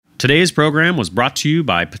Today's program was brought to you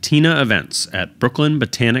by Patina Events at Brooklyn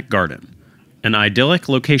Botanic Garden, an idyllic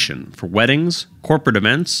location for weddings, corporate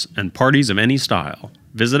events, and parties of any style.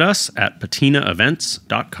 Visit us at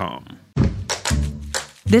patinaevents.com.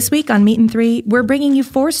 This week on Meat and Three, we're bringing you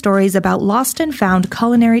 4 stories about lost and found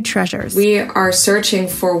culinary treasures. We are searching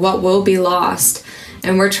for what will be lost,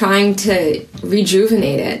 and we're trying to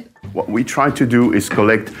rejuvenate it. What we try to do is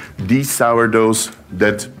collect these sourdoughs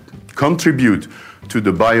that contribute to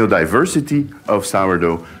the biodiversity of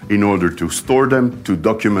sourdough in order to store them, to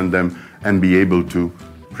document them, and be able to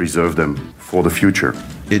preserve them for the future.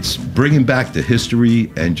 It's bringing back the history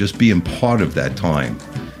and just being part of that time.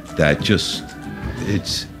 There's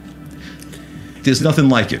nothing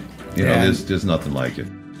like it. There's nothing like it.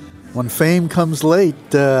 When fame comes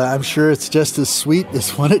late, I'm sure it's just as sweet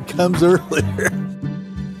as when it comes earlier.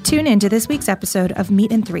 Tune in to this week's episode of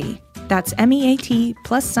Meat and Three. That's MEAT+THREE.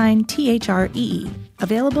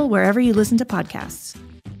 Available wherever you listen to podcasts.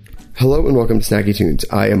 Hello and welcome to Snacky Tunes.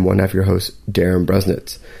 I am one half your host, Darren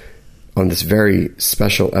Bresnitz. On this very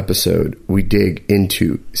special episode, we dig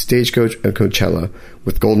into Stagecoach and Coachella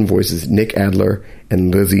with Golden Voice's Nick Adler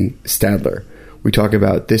and Lizzie Stadler. We talk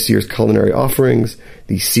about this year's culinary offerings,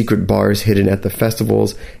 the secret bars hidden at the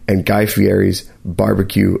festivals, and Guy Fieri's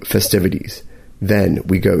barbecue festivities. Then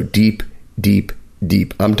we go deep,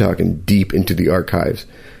 I'm talking deep into the archives,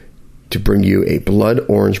 to bring you a blood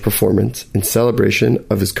orange performance in celebration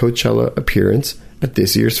of his Coachella appearance at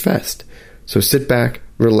this year's fest. So sit back,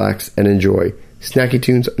 relax, and enjoy Snacky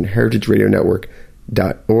Tunes on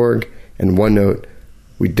heritageradionetwork.org. And one note,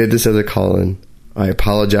 we did this as a call-in. I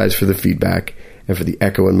apologize for the feedback and for the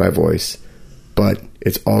echo in my voice, but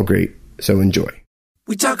it's all great, so enjoy.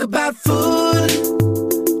 We talk about food,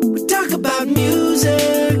 we talk about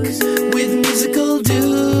music, with musical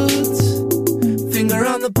dudes, finger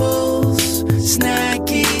on the pulse,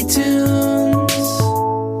 Snacky Tunes.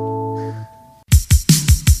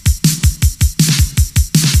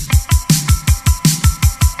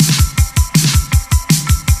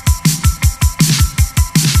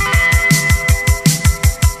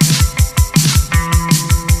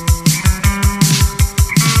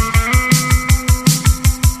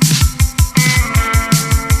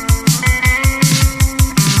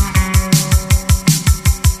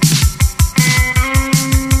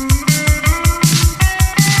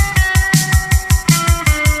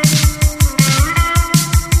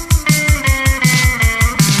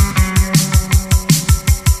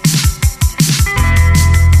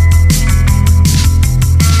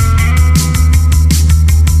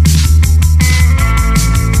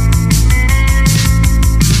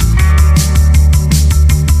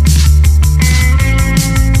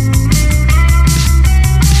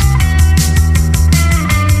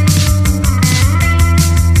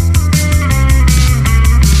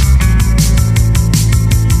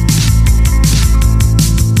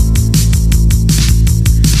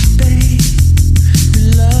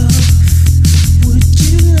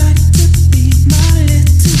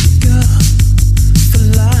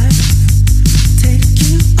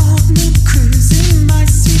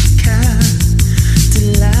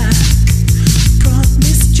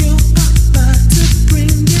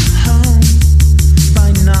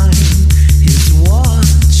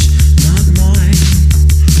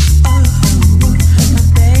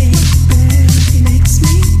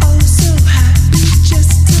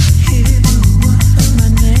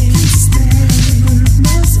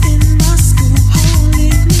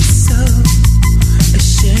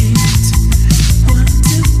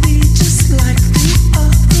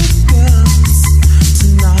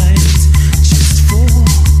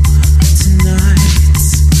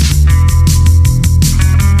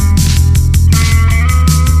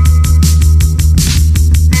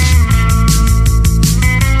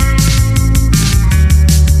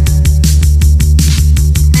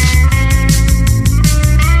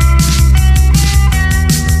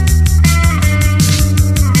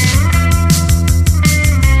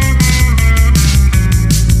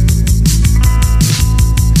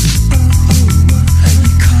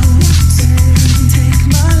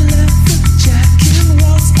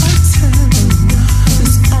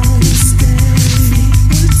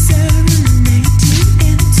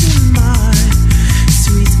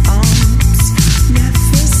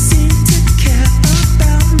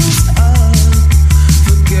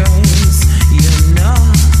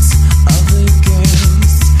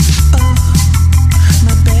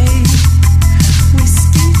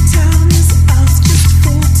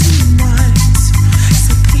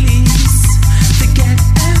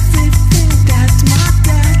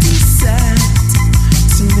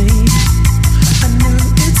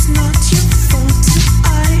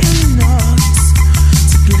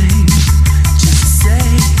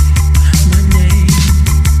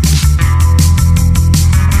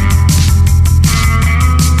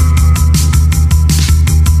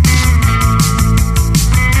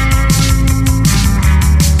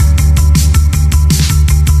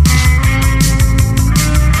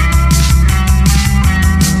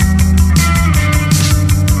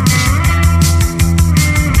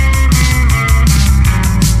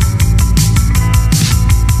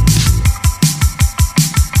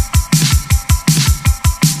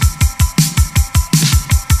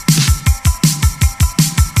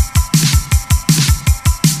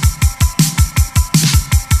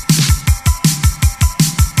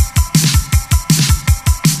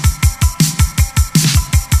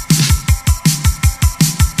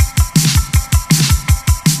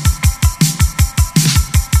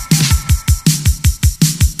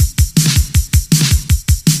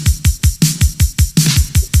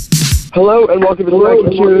 Hello and welcome to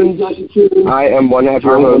Snacky Tunes. I am one half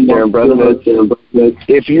your host, Darren Bresnitz.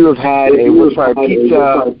 If you have had a wood-fired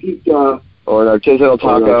pizza or an artisanal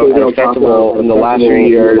taco at a festival in the last few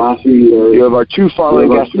years, you have our two following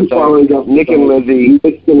guests today, Nick and Lizzie.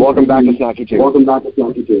 Welcome back to Snacky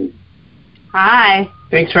Tunes. Hi.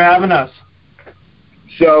 Thanks for having us.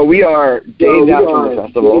 So we are days out from the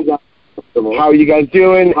festival. How are you guys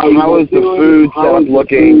doing? How is the food setup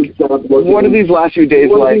looking? What are these last few days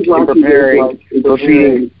like in preparing for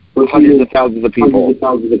feeding hundreds of thousands of people?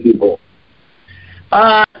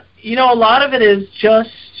 A lot of it is just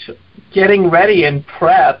getting ready and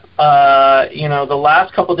prep. The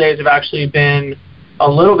last couple of days have actually been a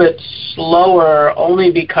little bit slower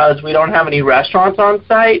only because we don't have any restaurants on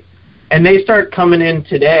site, and they start coming in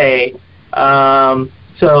today.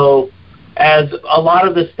 So as a lot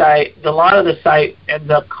of the site ends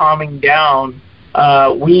up calming down,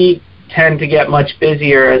 we tend to get much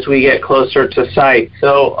busier as we get closer to site.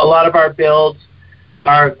 So a lot of our builds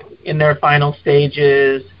are in their final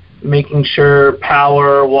stages, making sure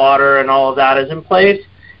power, water, and all of that is in place.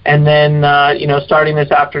 And then, starting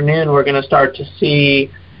this afternoon, we're going to start to see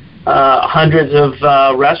hundreds of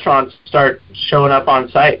restaurants start showing up on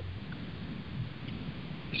site.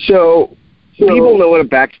 So people know what a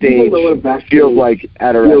backstage feels like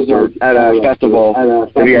at a restaurant, at a festival,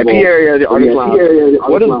 the VIP area, the artist lounge.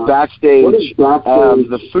 What does backstage of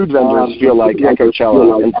the food vendors feel like at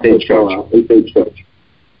Coachella and Stagecoach?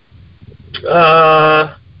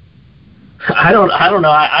 I don't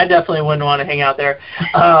know. I definitely wouldn't want to hang out there.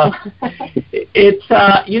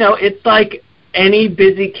 It's like any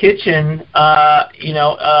busy kitchen,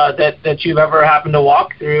 that you've ever happened to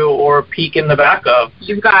walk through or peek in the back of.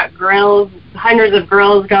 You've got grills, hundreds of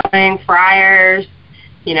grills going, fryers.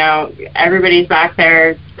 Everybody's back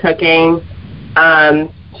there cooking.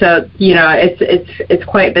 So it's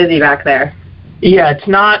quite busy back there. Yeah, it's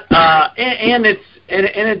not,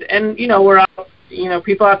 we're out.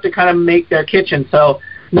 People have to kind of make their kitchen, so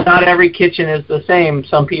not every kitchen is the same.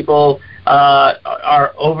 Some people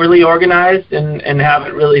are overly organized and have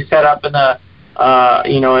it really set up in a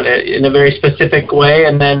very specific way,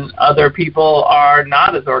 and then other people are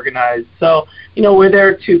not as organized. So we're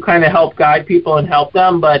there to kind of help guide people and help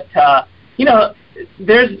them, but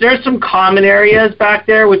there's some common areas back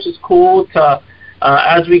there, which is cool to.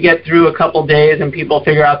 As we get through a couple days and people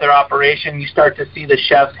figure out their operation, you start to see the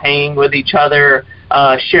chefs hanging with each other,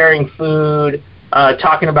 sharing food,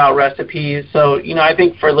 talking about recipes. So, I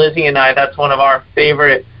think for Lizzie and I, that's one of our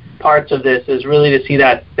favorite parts of this, is really to see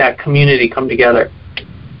that community come together.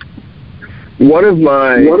 One of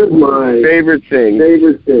my favorite things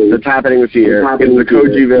that's happening this year is the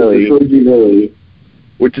Koji Vili,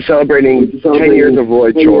 which is celebrating 10 years of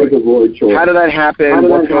Roy Choi. How did that happen?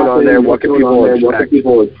 What's going on there? What can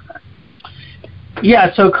people expect?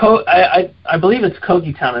 Yeah, so I believe it's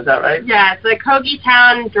Kogi Town, is that right? Yeah, it's a Kogi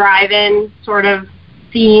Town drive-in sort of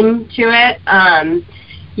theme to it. And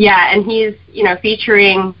he's,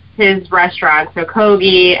 featuring his restaurants, so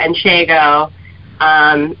Kogi and Shago,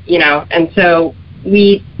 and so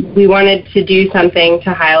we wanted to do something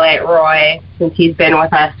to highlight Roy, since he's been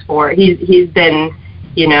with us he's been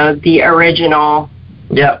the original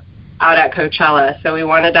out at Coachella. So we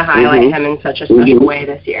wanted to highlight him in such a special way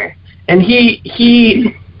this year. And he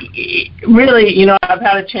really, I've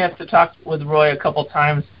had a chance to talk with Roy a couple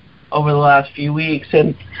times over the last few weeks,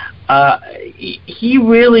 and he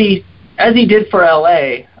really, as he did for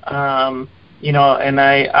LA, and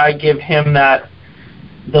I give him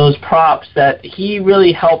those props, that he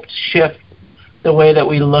really helped shift the way that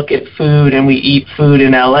we look at food and we eat food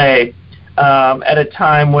in LA. At a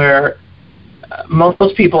time where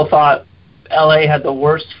most people thought LA had the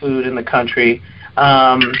worst food in the country,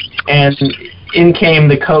 and in came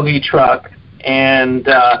the Kogi truck and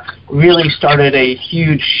really started a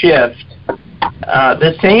huge shift.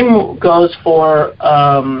 The same goes for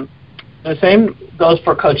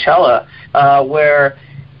Coachella, where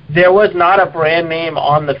there was not a brand name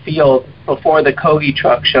on the field before the Kogi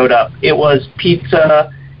truck showed up. It was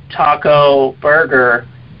pizza, taco, burger.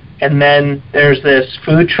 And then there's this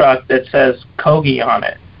food truck that says Kogi on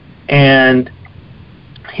it. And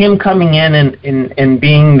him coming in and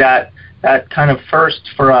being that kind of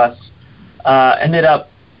first for us ended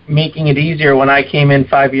up making it easier when I came in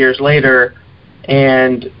 5 years later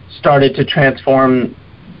and started to transform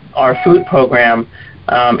our food program.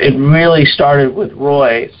 It really started with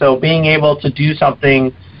Roy. So being able to do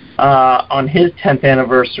something on his 10th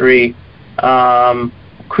anniversary,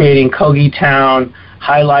 creating Kogi Town,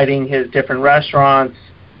 highlighting his different restaurants.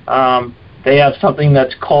 They have something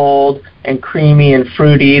that's cold and creamy and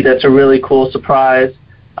fruity that's a really cool surprise.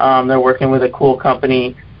 They're working with a cool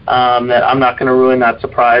company that I'm not going to ruin that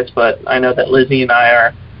surprise, but I know that Lizzie and I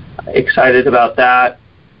are excited about that.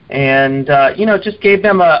 And, just gave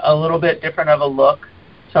them a little bit different of a look,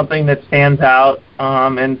 something that stands out,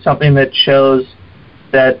 and something that shows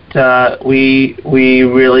that we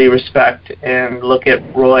really respect and look at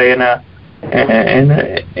Roy in a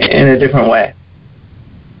different way.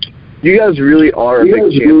 You guys really are a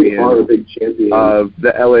big champion of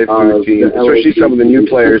the LA food team, especially some of the new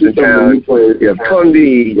players in town. You have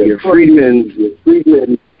Condi, you have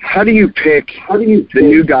Friedman. How do you pick the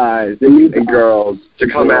new guys and girls to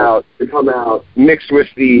come out mixed with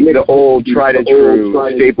the old tried and true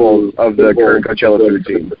staples of the current Coachella food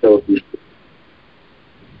team?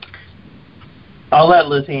 I'll let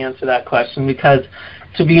Lizzie answer that question because,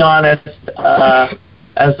 to be honest,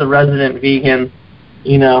 as the resident vegan,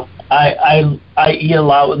 I eat a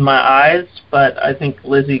lot with my eyes, but I think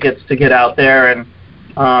Lizzie gets to get out there and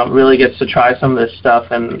really gets to try some of this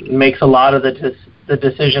stuff and makes a lot of the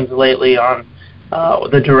decisions lately on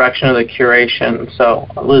the direction of the curation. So,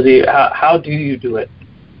 Lizzie, how do you do it?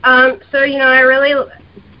 I really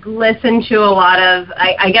listen to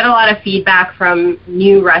I get a lot of feedback from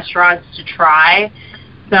new restaurants to try.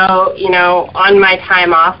 So, on my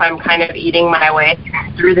time off, I'm kind of eating my way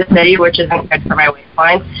through the city, which isn't good for my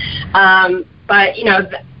waistline. But,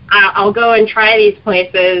 I'll go and try these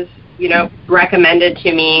places, recommended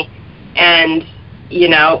to me. And,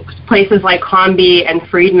 places like Combi and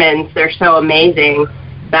Friedman's, they're so amazing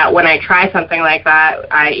that when I try something like that,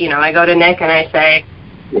 I go to Nick and I say,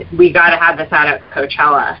 we got to have this out at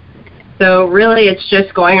Coachella. So really it's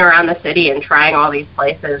just going around the city and trying all these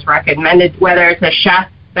places recommended, whether it's a chef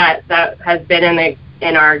that has been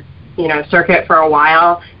in our circuit for a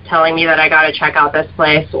while telling me that I got to check out this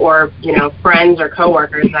place, or friends or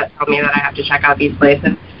coworkers that tell me that I have to check out these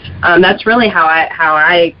places. That's really how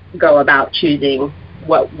I go about choosing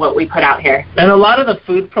what we put out here. And a lot of the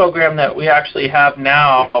food program that we actually have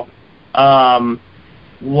now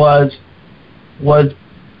was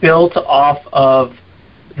built off of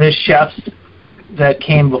the chefs that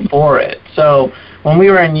came before it. So when we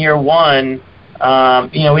were in year one,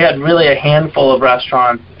 we had really a handful of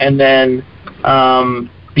restaurants, and then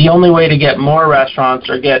the only way to get more restaurants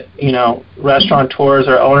or get, restaurateurs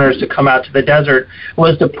or owners to come out to the desert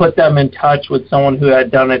was to put them in touch with someone who had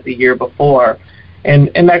done it the year before. And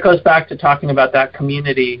that goes back to talking about that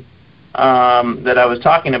community that I was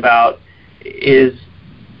talking about. It's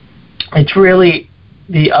really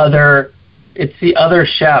the other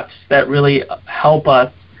chefs that really help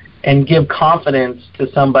us and give confidence to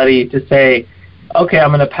somebody to say, okay, I'm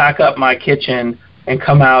going to pack up my kitchen and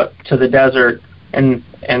come out to the desert and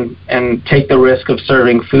take the risk of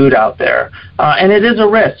serving food out there. And it is a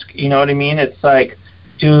risk, you know what I mean? It's like,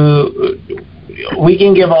 we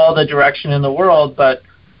can give all the direction in the world, but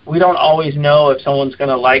we don't always know if someone's going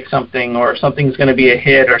to like something, or something's going to be a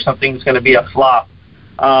hit, or something's going to be a flop.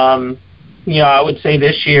 I would say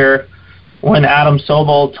this year, when Adam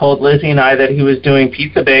Sobel told Lizzie and I that he was doing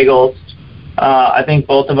pizza bagels, I think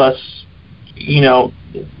both of us,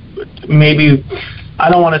 maybe, I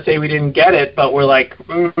don't want to say we didn't get it, but we're like,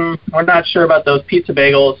 we're not sure about those pizza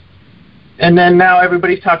bagels. And then now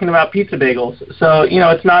everybody's talking about pizza bagels. So,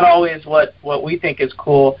 it's not always what we think is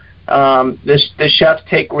cool. The chefs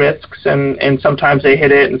take risks, and sometimes they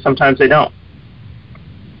hit it, and sometimes they don't.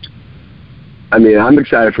 I mean, I'm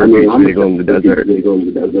excited for a pizza bagel in the desert.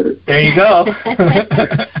 There you go.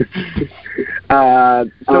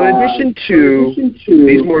 So in addition to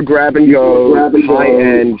these more grab-and-go,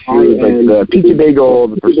 high-end foods like the pizza bagel,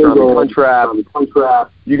 the pastrami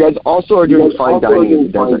crunchwrap, you guys also are doing fine dining in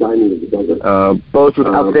the desert, both with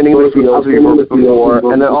outstanding meals we've worked before,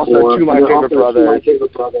 and then also two of my favorite brothers,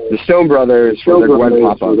 the Stone Brothers, for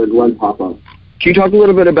their Gwen Pop-Up. Can you talk a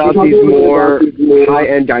little bit about these more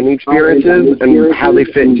high-end dining experiences and how they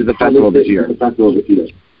fit into the festival this year?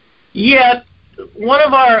 Yeah, one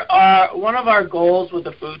of our goals with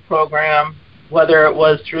the food program, whether it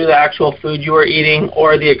was through the actual food you were eating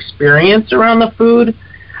or the experience around the food,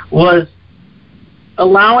 was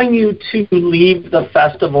allowing you to leave the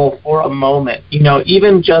festival for a moment,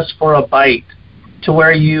 even just for a bite, to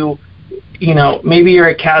where maybe you're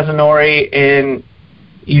at Kazunori and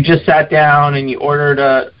you just sat down and you ordered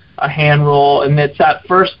a hand roll, and it's that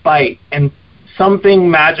first bite, and something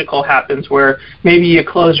magical happens where maybe you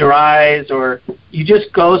close your eyes or you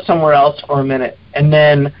just go somewhere else for a minute, and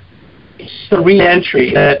then it's the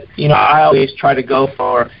re-entry that I always try to go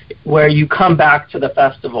for, where you come back to the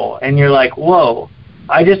festival and you're like, whoa,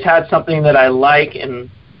 I just had something that I like,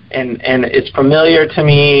 and it's familiar to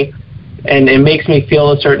me, and it makes me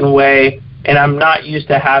feel a certain way, and I'm not used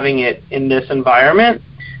to having it in this environment.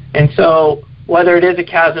 And so whether it is a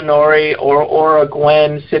Kazunori or a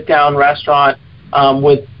Gwen sit-down restaurant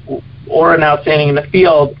or an Outstanding in the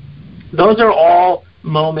Field, those are all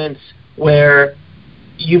moments where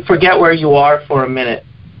you forget where you are for a minute.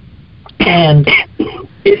 And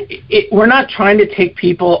we're not trying to take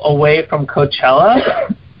people away from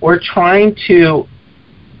Coachella. We're trying to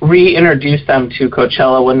reintroduce them to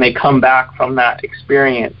Coachella when they come back from that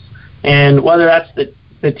experience. And whether that's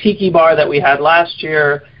the tiki bar that we had last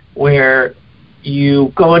year, where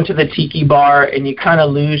you go into the tiki bar and you kind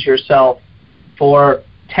of lose yourself for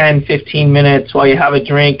 10, 15 minutes while you have a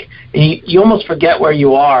drink, and you almost forget where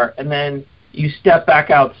you are, and then you step back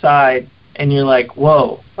outside and you're like,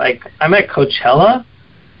 whoa, like I'm at Coachella?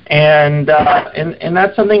 And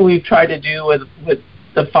that's something we've tried to do with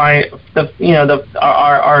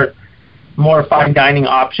our more fine dining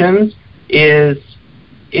options is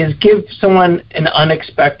give someone an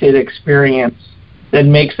unexpected experience that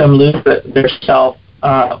makes them lose their self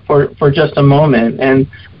for just a moment. And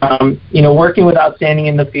working with Outstanding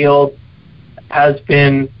in the Field has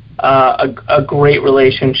been a great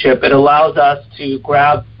relationship. It allows us to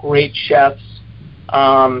grab great chefs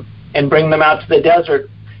and bring them out to the desert,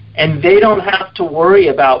 and they don't have to worry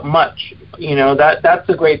about much. That's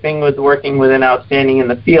the great thing with working with an Outstanding in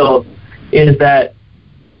the Field, is that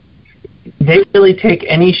they really take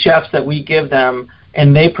any chefs that we give them,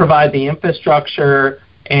 and they provide the infrastructure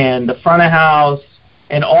and the front of house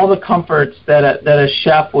and all the comforts that a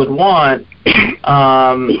chef would want,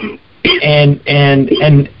 and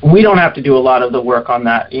we don't have to do a lot of the work on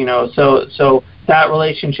that. So that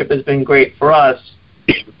relationship has been great for us.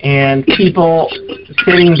 And people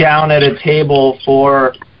sitting down at a table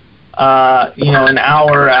for an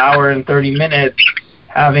hour and 30 minutes,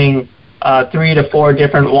 having 3 to 4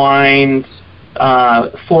 different wines,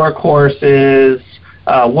 4 courses,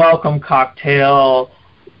 welcome cocktail,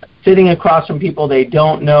 sitting across from people they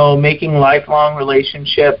don't know, making lifelong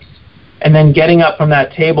relationships, and then getting up from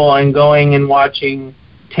that table and going and watching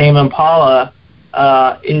Tame Impala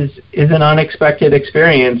is an unexpected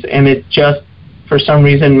experience, and it just, for some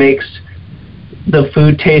reason, makes the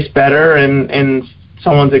food taste better and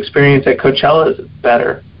someone's experience at Coachella is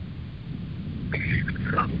better.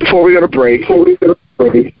 Before we go to break,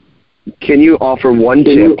 can you offer one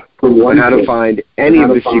tip on how to find any of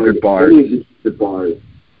the secret bars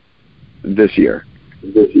this year?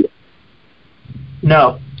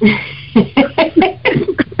 No.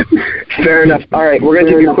 Fair enough. All right, we're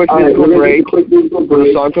going to take a quick musical break for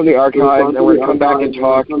a song from the archives, and we're going to come back and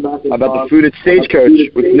talk about the food at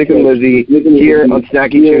Stagecoach with Nick and Lizzie here on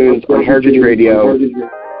Snacky Tunes on Heritage Radio.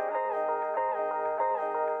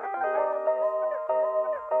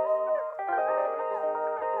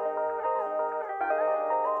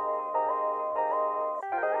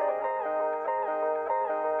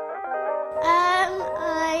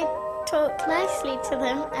 I talk nicely to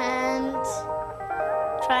them and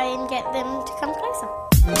try and get them to come closer.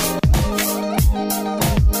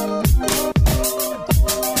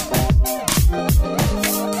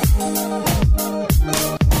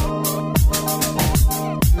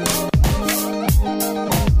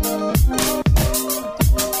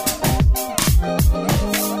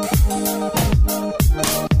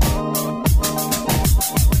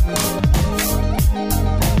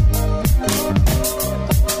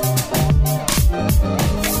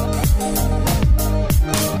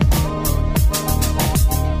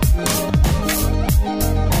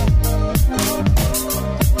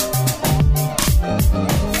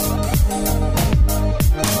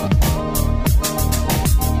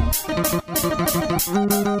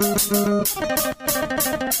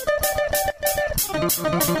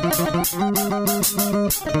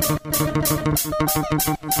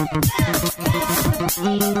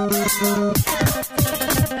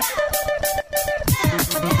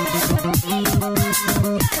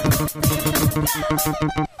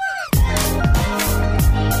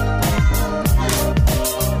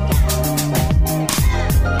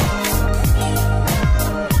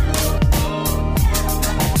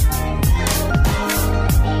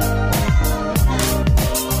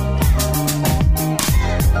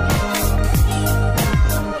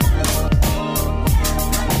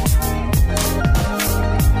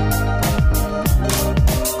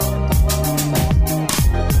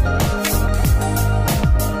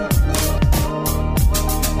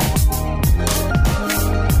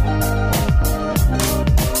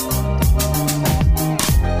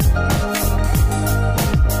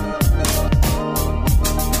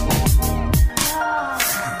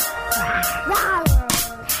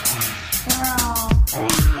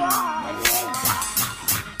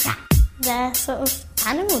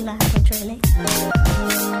 language, really.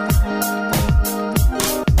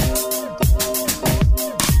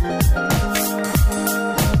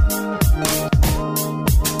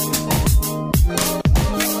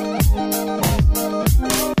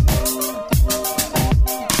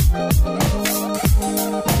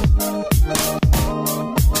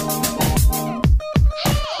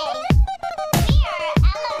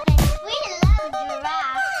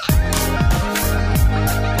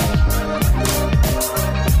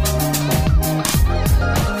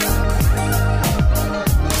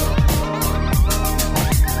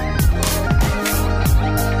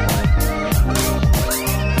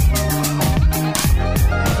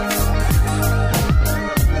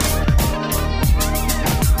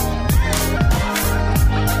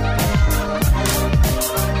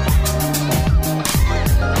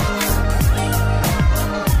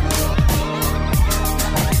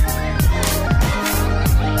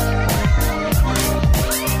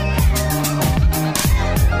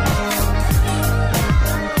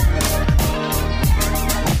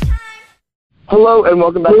 Hello and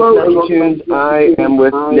welcome back to Snacky Tunes. I am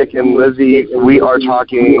with Nick and Lizzie. We are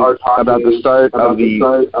talking about the start of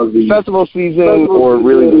the festival season, or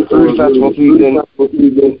really the food festival season.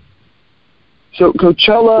 So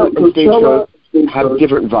Coachella and Stagecoach have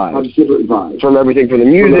different vibes, from everything from the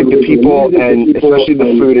music, the people, and especially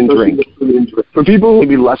the food and drink. For people who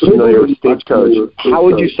may be less familiar with Stagecoach, how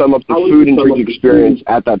would you sum up the food and drink experience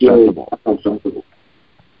at that festival?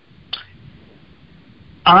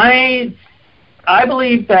 I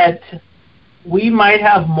believe that we might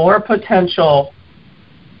have more potential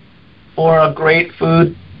for a great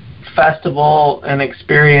food festival and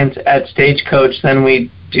experience at Stagecoach than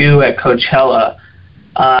we do at Coachella,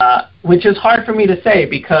 which is hard for me to say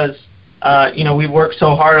because we worked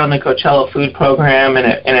so hard on the Coachella food program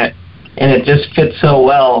and it just fits so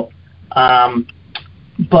well.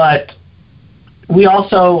 But we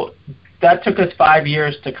also, that took us 5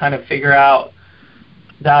 years to kind of figure out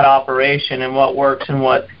that operation and what works and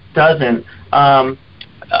what doesn't.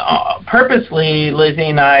 Purposely, Lizzie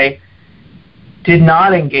and I did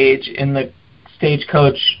not engage in the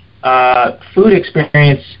Stagecoach food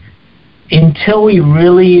experience until we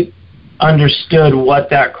really understood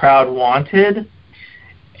what that crowd wanted,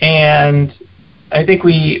 and I think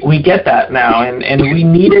we get that now. And we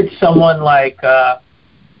needed someone like Guy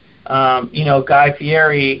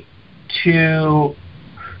Fieri to.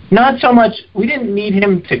 Not so much, we didn't need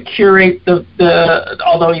him to curate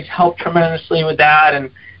although he's helped tremendously with that,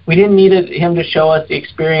 and we didn't need him to show us the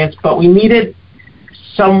experience, but we needed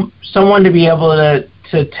someone to be able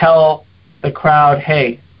to tell the crowd,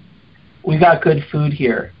 hey, we got good food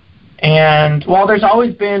here. And while there's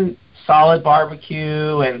always been solid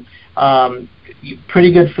barbecue and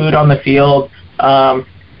pretty good food on the field,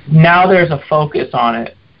 now there's a focus on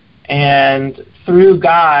it. And through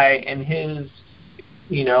Guy and his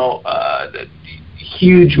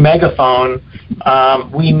huge megaphone,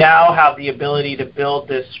 we now have the ability to build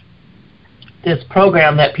this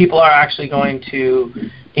program that people are actually going to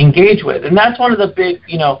engage with. And that's one of the big,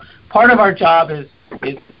 part of our job is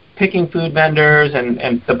picking food vendors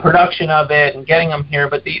and the production of it and getting them here.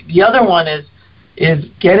 But the other one is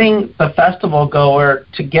getting the festival goer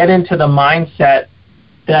to get into the mindset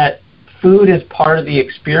that food is part of the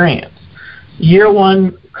experience. Year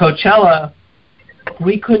one, Coachella,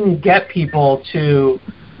 we couldn't get people to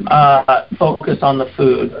focus on the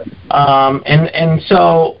food. And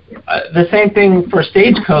so the same thing for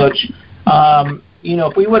Stagecoach.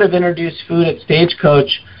 If we would have introduced food at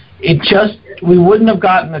Stagecoach, we wouldn't have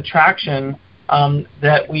gotten the traction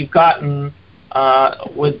that we've gotten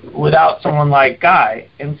without someone like Guy.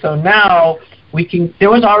 And so now there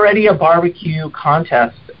was already a barbecue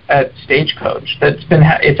contest at Stagecoach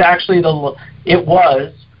it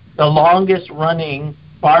was the longest running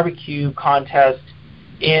barbecue contest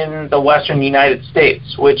in the Western United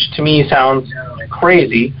States, which to me sounds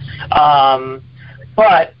crazy.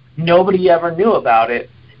 But nobody ever knew about it.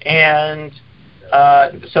 And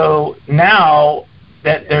so now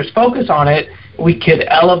that there's focus on it, we could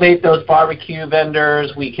elevate those barbecue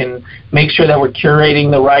vendors. We can make sure that we're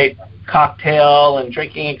curating the right cocktail and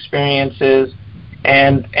drinking experiences.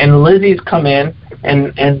 And Lizzie's come in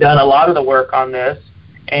and done a lot of the work on this,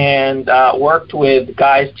 and worked with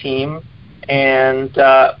Guy's team and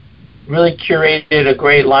really curated a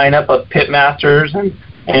great lineup of pitmasters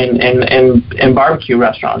and barbecue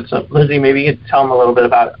restaurants. So Lizzie, maybe you could tell them a little bit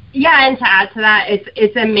about it. Yeah, and to add to that,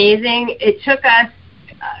 it's amazing. It took us,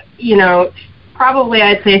 probably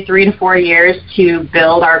I'd say 3 to 4 years to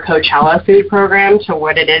build our Coachella food program to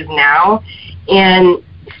what it is now. And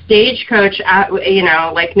Stagecoach,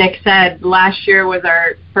 like Nick said, last year was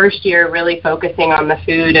our first year really focusing on the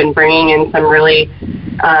food and bringing in some really,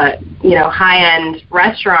 high-end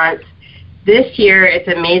restaurants. This year, it's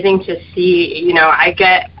amazing to see, I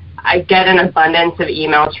get an abundance of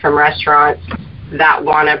emails from restaurants that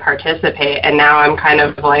want to participate, and now I'm kind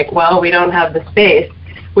of like, well, we don't have the space,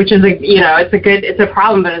 which is it's a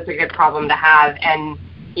problem, but it's a good problem to have. And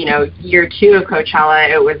year 2 of Coachella,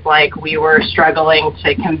 it was like we were struggling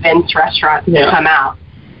to convince restaurants to come out.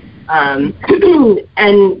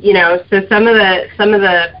 So some of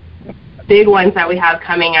the big ones that we have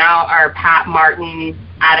coming out are Pat Martin,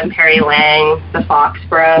 Adam Perry Lang, the Fox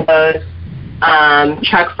Bros,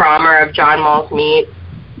 Chuck Frommer of John Mull's Meat.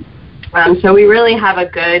 So we really have a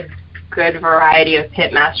good variety of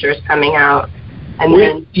pitmasters coming out. And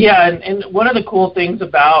one of the cool things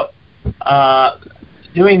about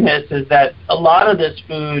doing this is that a lot of this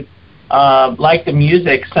food, like the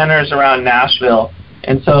music, centers around Nashville,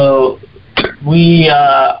 and so we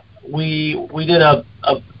did a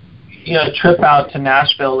trip out to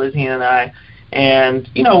Nashville, Lizzie and I, and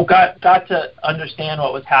got to understand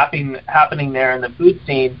what was happening there in the food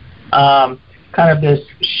scene. Kind of this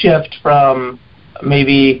shift from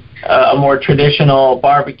maybe a more traditional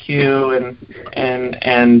barbecue and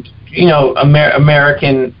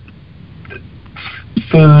American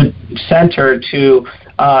food center to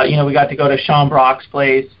we got to go to Sean Brock's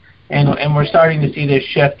place, and we're starting to see this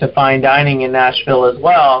shift to fine dining in Nashville as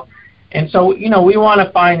well. And so we want to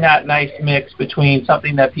find that nice mix between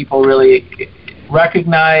something that people really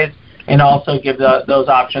recognize and also give those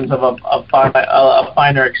options of a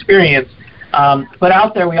finer experience. But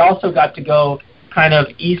out there, we also got to go kind of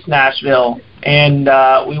East Nashville, and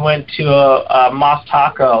we went to a Moss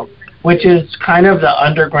Taco, which is kind of the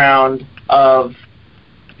underground of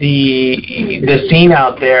the scene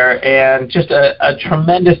out there, and just a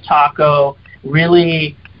tremendous taco.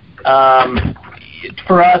 Really,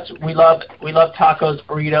 for us, we love tacos,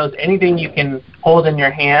 burritos, anything you can hold in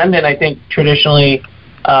your hand. And I think traditionally,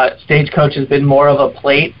 Stagecoach has been more of a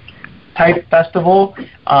plate type festival,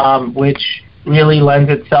 which really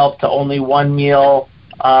lends itself to only one meal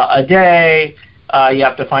a day. You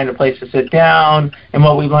have to find a place to sit down. And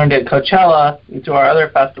what we learned at Coachella and to our other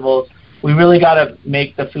festivals, we really got to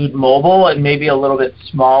make the food mobile and maybe a little bit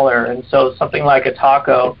smaller. And so something like a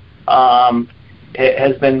taco it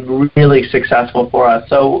has been really successful for us.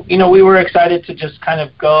 So, we were excited to just kind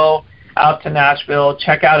of go out to Nashville,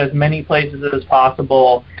 check out as many places as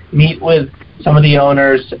possible, meet with some of the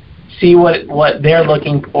owners, see what they're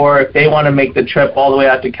looking for if they want to make the trip all the way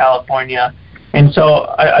out to California. And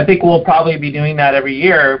so I think we'll probably be doing that every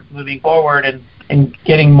year moving forward and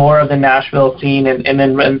getting more of the Nashville scene and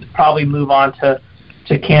then probably move on to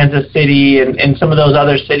Kansas City and some of those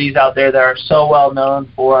other cities out there that are so well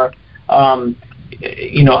known for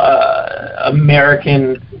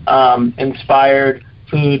American inspired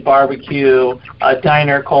food, barbecue,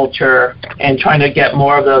 diner culture, and trying to get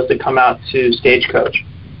more of those to come out to Stagecoach.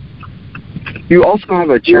 You also have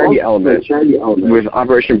a charity element with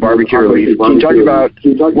Operation Barbecue Relief. Can you talk about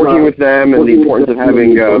working with them and the importance of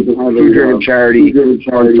having food-driven charity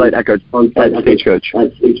on site at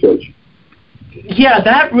Stagecoach? Yeah,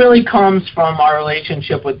 that really comes from our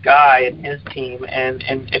relationship with Guy and his team. And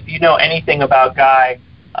if you know anything about Guy,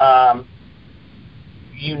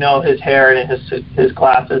 you know his hair and his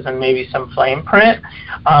glasses and maybe some flame print.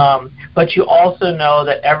 But you also know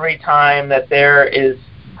that every time that there is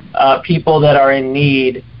people that are in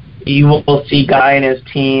need, you will see Guy and his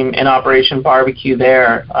team in Operation Barbecue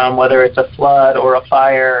there, whether it's a flood or a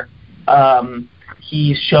fire.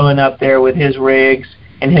 He's showing up there with his rigs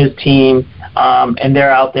and his team, and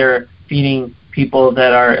they're out there feeding people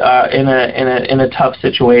that are in a tough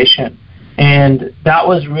situation. And that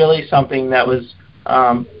was really something that was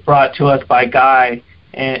brought to us by Guy,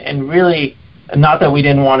 and really, not that we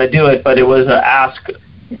didn't want to do it, but it was an ask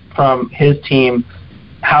from his team.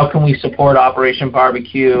 How can we support Operation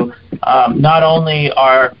Barbecue? Not only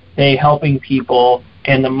are they helping people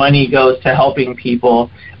and the money goes to helping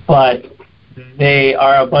people, but they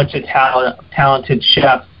are a bunch of talented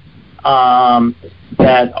chefs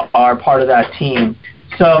that are part of that team.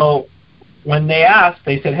 So when they asked,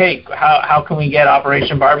 they said, hey, how can we get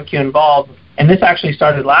Operation Barbecue involved? And this actually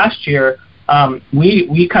started last year.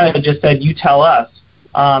 We kind of just said, you tell us.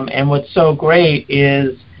 And what's so great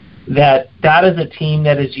is that is a team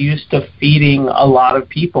that is used to feeding a lot of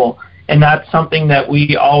people. And that's something that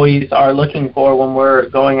we always are looking for when we're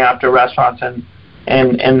going after restaurants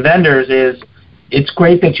and vendors is it's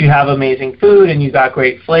great that you have amazing food and you got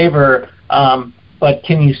great flavor, but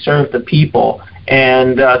can you serve the people?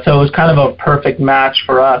 And so it was kind of a perfect match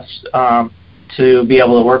for us to be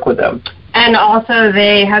able to work with them. And also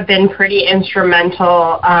they have been pretty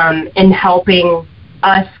instrumental in helping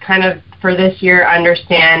us kind of for this year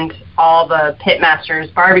understand all the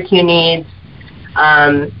Pitmasters barbecue needs,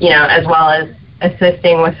 as well as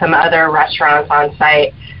assisting with some other restaurants on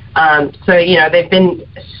site. So, they've been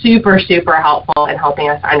super, super helpful in helping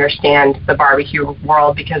us understand the barbecue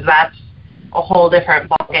world, because that's a whole different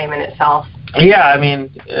ballgame in itself. Yeah, I mean,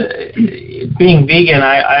 being vegan,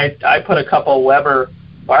 I put a couple Weber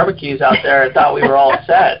barbecues out there and thought we were all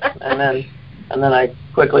set, and then I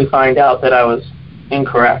quickly find out that I was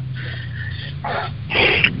incorrect.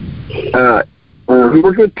 We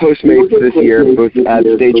worked with Postmates this year, both at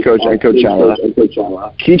Stagecoach and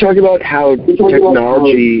Coachella. Can you talk about how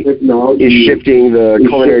technology is shifting the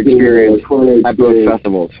culinary experience at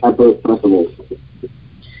both festivals?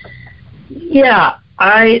 Yeah,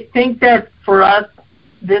 I think that for us,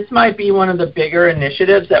 this might be one of the bigger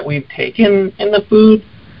initiatives that we've taken in the food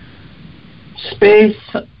space.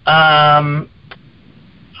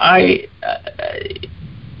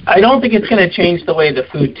 I don't think it's going to change the way the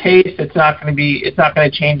food tastes. It's not going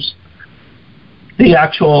to change the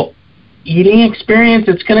actual eating experience.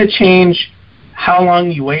 It's going to change how long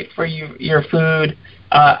you wait for your food,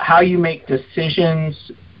 how you make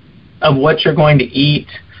decisions of what you're going to eat.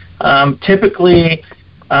 Typically,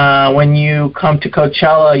 when you come to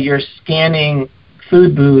Coachella, you're scanning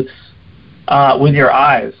food booths with your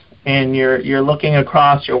eyes, and you're looking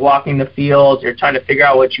across, you're walking the fields, you're trying to figure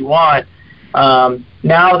out what you want.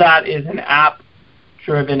 Now that is an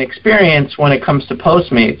app-driven experience when it comes to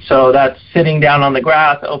Postmates. So that's sitting down on the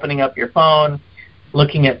grass, opening up your phone,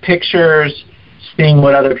 looking at pictures, seeing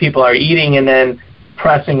what other people are eating, and then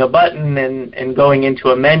pressing a button and going into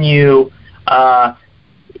a menu,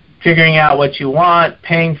 figuring out what you want,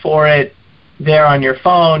 paying for it there on your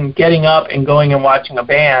phone, getting up and going and watching a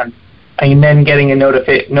band, and then getting a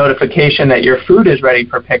notification that your food is ready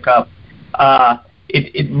for pickup.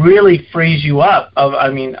 It really frees you up.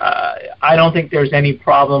 I don't think there's any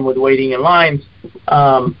problem with waiting in lines,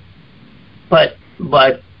 but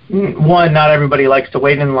one, not everybody likes to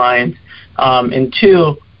wait in lines, and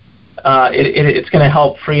two, it's going to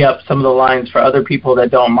help free up some of the lines for other people that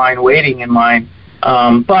don't mind waiting in line.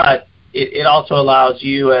 But it also allows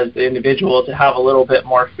you as the individual to have a little bit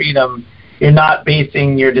more freedom. You're not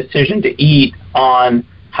basing your decision to eat on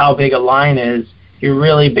how big a line is. You're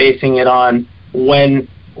really basing it on when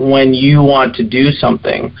you want to do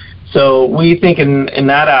something. So we think in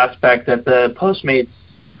that aspect that the Postmates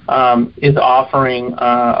is offering,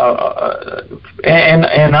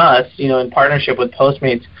 and us, in partnership with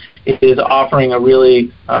Postmates, is offering a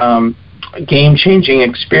really game-changing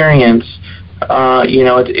experience.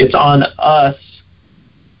 It's on us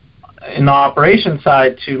in the operations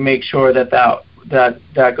side to make sure that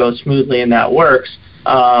goes smoothly and that works.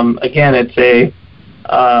 Again, it's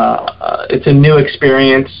a new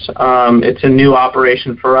experience. It's a new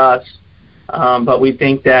operation for us, but we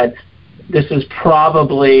think that this is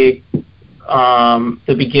probably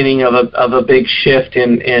the beginning of a big shift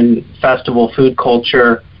in festival food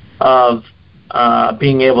culture of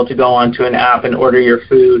being able to go onto an app and order your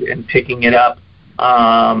food and picking it up,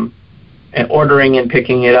 and ordering and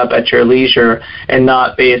picking it up at your leisure, and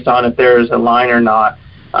not based on if there's a line or not.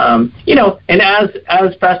 And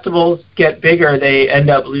as festivals get bigger, they end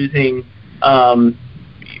up losing,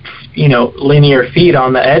 linear feet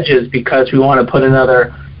on the edges, because we want to put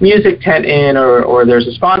another music tent in, or there's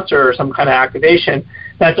a sponsor or some kind of activation.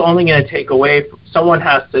 That's only going to take away. Someone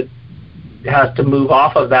has to move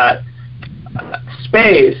off of that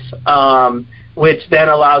space, which then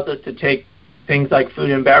allows us to take things like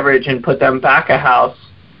food and beverage and put them back a house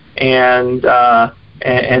and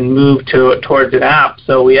move towards an app.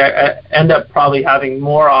 So we end up probably having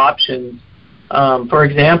more options. For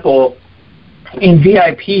example, in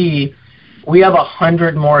VIP, we have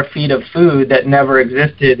 100 more feet of food that never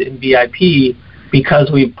existed in VIP because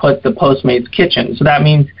we put the Postmates kitchen. So that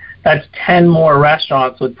means that's 10 more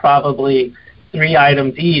restaurants with probably 3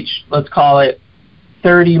 items each. Let's call it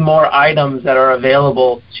 30 more items that are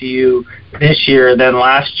available to you this year than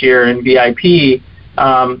last year in VIP.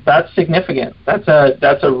 That's significant. That's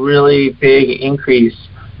a really big increase,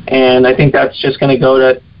 and I think that's just going to go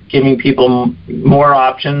to giving people more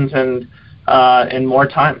options and more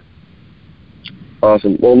time.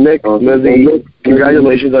 Awesome. Well, Nick, Lizzie,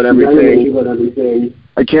 congratulations on everything.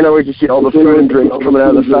 I can't wait to see all the food and drinks coming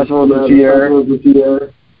out of the festival this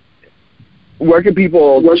year. Where can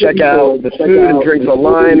people check out the food and drinks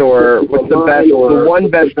online, or what's the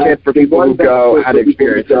one best tip for people who go, how to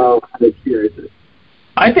experience it?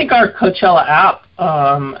 I think our Coachella app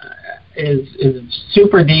is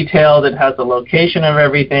super detailed. It has the location of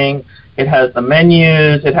everything. It has the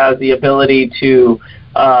menus. It has the ability to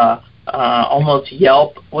almost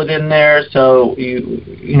Yelp within there. So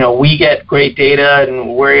we get great data,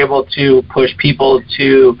 and we're able to push people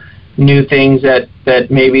to new things that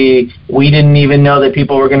maybe we didn't even know that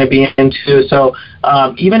people were going to be into. So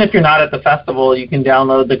even if you're not at the festival, you can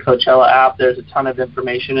download the Coachella app. There's a ton of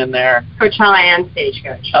information in there. Coachella and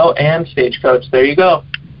Stagecoach. Oh, and Stagecoach. There you go.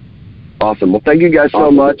 Awesome. Well, thank you guys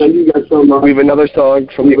so much. We have another song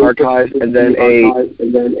from the archive, and then a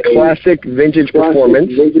classic vintage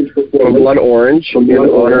performance from Blood Orange in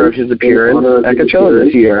honor of his appearance at Coachella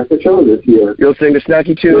this year. You're listening to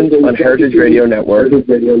Snacky Tunes on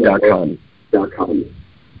HeritageRadioNetwork.com.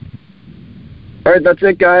 All right, that's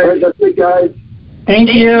it, guys.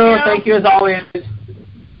 Thank you. Thank you as always.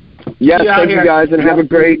 Yes, thank you guys, and have a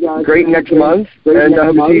great next month, and I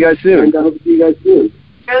hope to see you guys soon.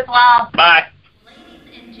 You as well. Bye. Ladies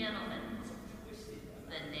and gentlemen,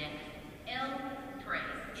 the next L train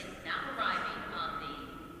is now arriving on the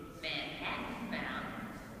Manhattan-bound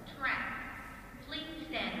track. Please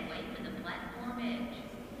stand away from the platform edge.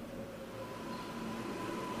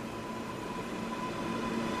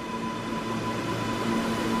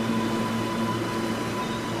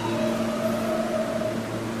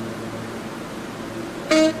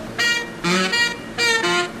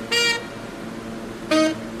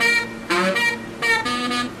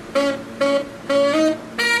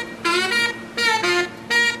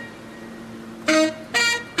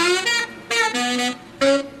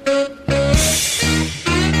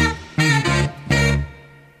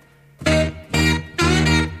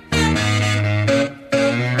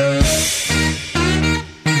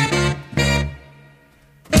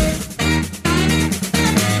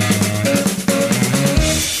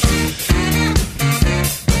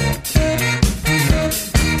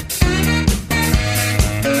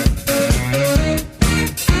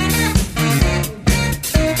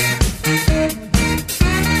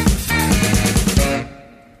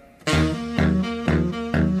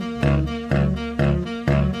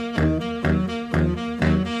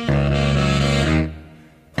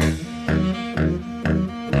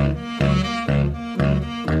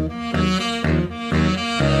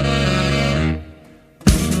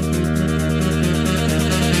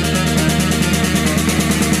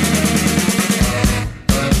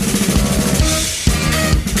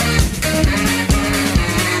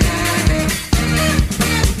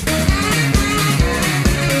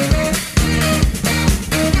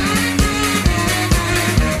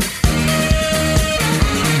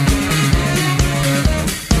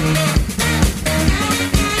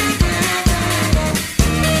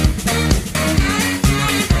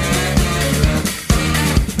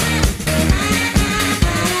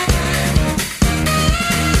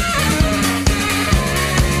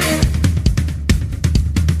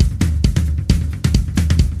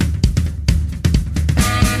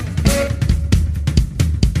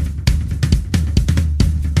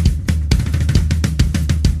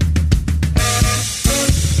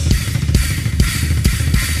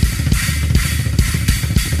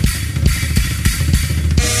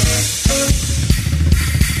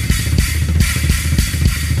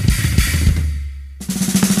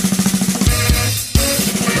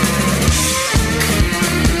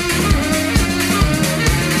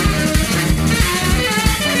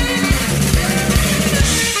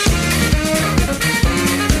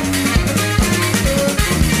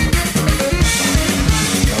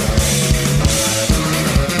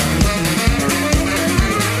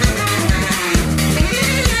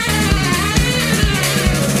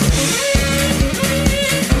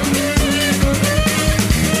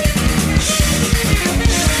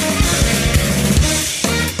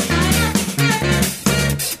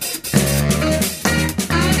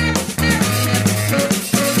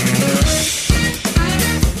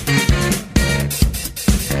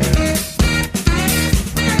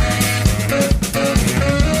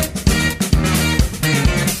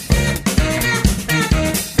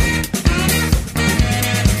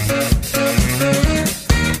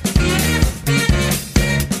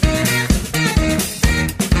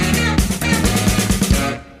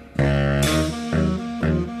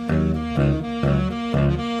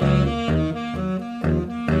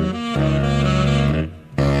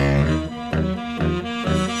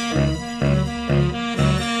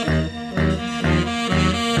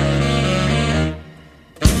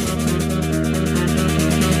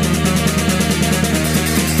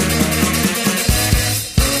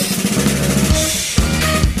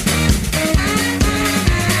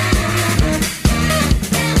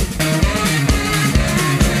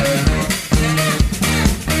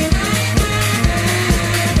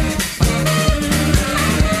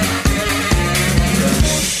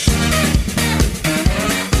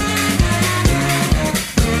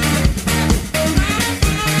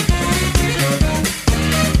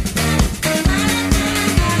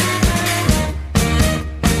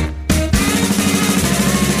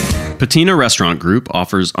 Patina Restaurant Group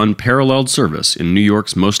offers unparalleled service in New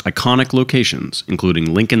York's most iconic locations,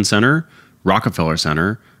 including Lincoln Center, Rockefeller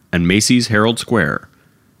Center, and Macy's Herald Square.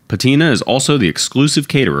 Patina is also the exclusive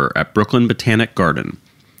caterer at Brooklyn Botanic Garden.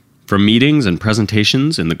 From meetings and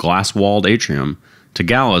presentations in the glass-walled atrium to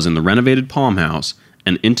galas in the renovated Palm House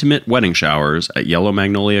and intimate wedding showers at Yellow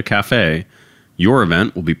Magnolia Cafe, your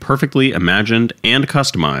event will be perfectly imagined and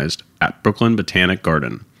customized at Brooklyn Botanic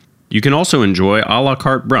Garden. You can also enjoy a la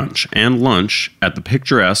carte brunch and lunch at the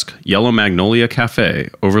picturesque Yellow Magnolia Cafe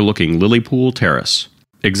overlooking Lilypool Terrace.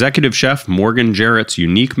 Executive Chef Morgan Jarrett's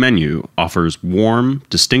unique menu offers warm,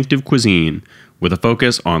 distinctive cuisine with a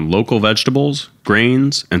focus on local vegetables,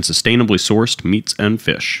 grains, and sustainably sourced meats and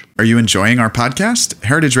fish. Are you enjoying our podcast?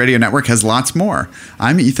 Heritage Radio Network has lots more.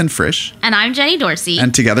 I'm Ethan Frisch. And I'm Jenny Dorsey.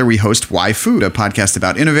 And together we host Why Food, a podcast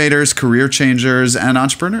about innovators, career changers, and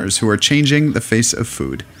entrepreneurs who are changing the face of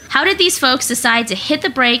food. How did these folks decide to hit the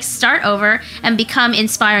brakes, start over, and become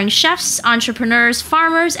inspiring chefs, entrepreneurs,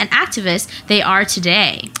 farmers, and activists they are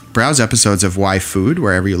today? Browse episodes of Why Food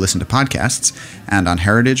wherever you listen to podcasts and on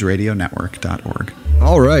heritageradionetwork.org.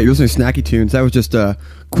 All right, you're listening to Snacky Tunes. That was just a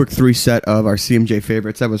quick 3-set of our CMJ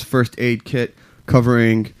favorites. That was First Aid Kit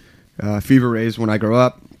covering Fever Rays When I Grow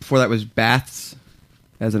Up. Before that was Baths,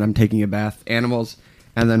 as in I'm taking a bath, Animals,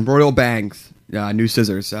 and then Royal Bangs, New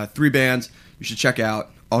Scissors. 3 bands you should check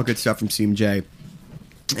out. All good stuff from CMJ.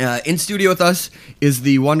 In studio with us is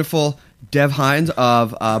the wonderful Dev Hines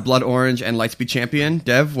of Blood Orange and Lightspeed Champion.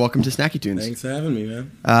 Dev, welcome to Snacky Tunes. Thanks for having me, man.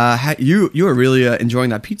 You are really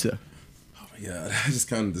enjoying that pizza. Oh my god, I just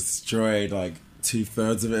kind of destroyed like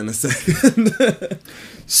 2/3 of it in a second.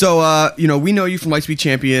 So, we know you from Lightspeed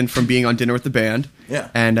Champion from being on Dinner with the Band. Yeah.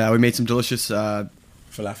 And we made some delicious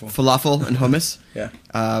falafel and hummus. Yeah.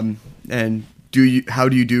 And how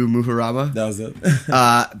do you do Muharama? That was it.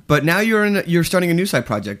 But now you're starting a new side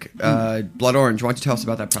project, Blood Orange. Why don't you tell us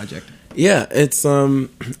about that project? Yeah, it's it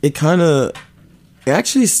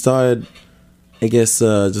actually started, I guess,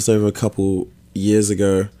 just over a couple years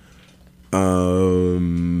ago. I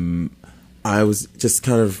was just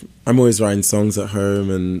I'm always writing songs at home,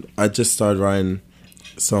 and I just started writing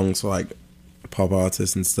songs for like pop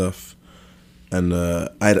artists and stuff. And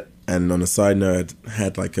and on a side note, I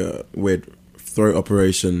had like a weird throat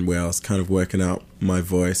operation where I was kind of working out my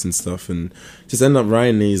voice and stuff, and just ended up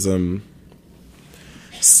writing these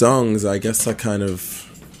songs. I guess are kind of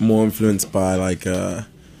more influenced by like kind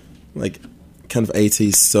of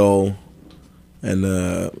 80s soul and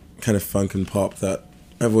kind of funk and pop that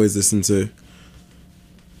I've always listened to.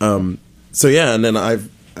 So yeah, and then I've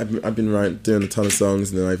been doing a ton of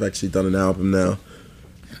songs, and then I've actually done an album now,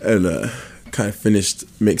 and kind of finished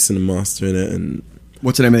mixing and mastering it. And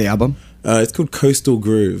what's the name of the album? It's called Coastal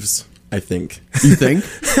Grooves, I think. You think?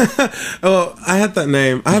 Well, I had that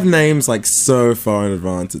name. I have names like so far in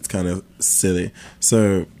advance, it's kind of silly.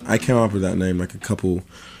 So I came up with that name like a couple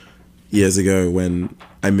years ago when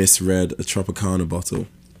I misread a Tropicana bottle.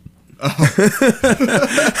 Oh.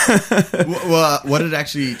 Well, what did it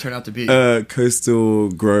actually turn out to be?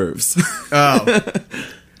 Coastal Groves. Oh.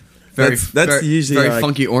 That's usually very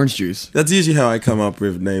funky orange juice. That's usually how I come up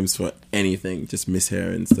with names for anything, just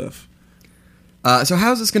mishearing stuff. So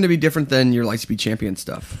how is this going to be different than your Lightspeed Champion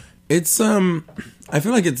stuff? It's I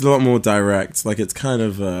feel like it's a lot more direct. Like it's kind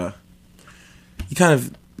of the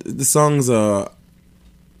songs are,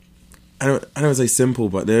 I don't want to say simple,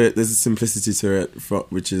 but there's a simplicity to it,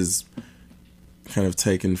 which is kind of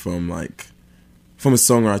taken from a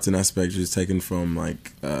songwriting aspect, which is taken from I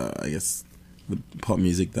guess the pop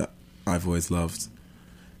music that I've always loved,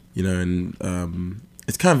 and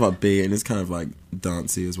it's kind of upbeat and it's kind of like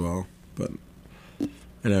dancey as well. But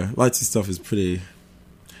Lightspeed stuff is pretty. I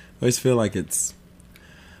always feel like it's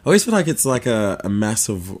like a mass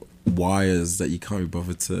of wires that you can't be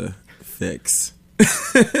bothered to fix.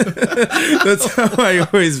 That's how I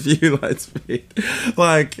always view Lightspeed.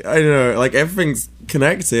 Like, I don't know, like everything's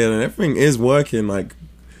connected and everything is working like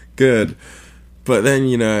good, but then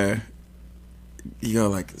you gotta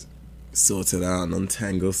like sort it out and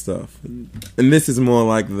untangle stuff, and this is more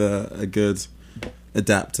like a good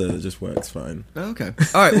adapter that just works fine. Okay.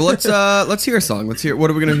 All right. Well, let's hear a song. Let's hear.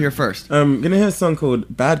 What are we gonna hear first? I'm gonna hear a song called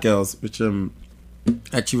 "Bad Girls," which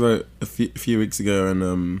actually wrote a few weeks ago,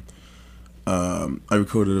 and I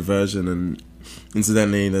recorded a version, and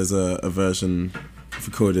incidentally, there's a version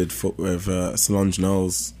recorded with Solange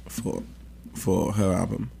Knowles for her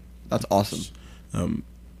album. That's awesome.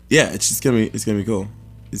 Yeah, it's gonna be cool.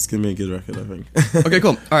 It's gonna be a good record, I think. Okay,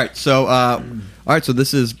 cool. All right, so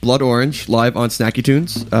this is Blood Orange live on Snacky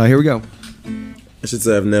Tunes. Here we go. I should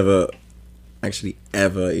say I've never actually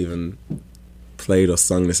ever even played or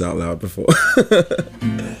sung this out loud before.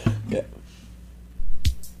 Yeah.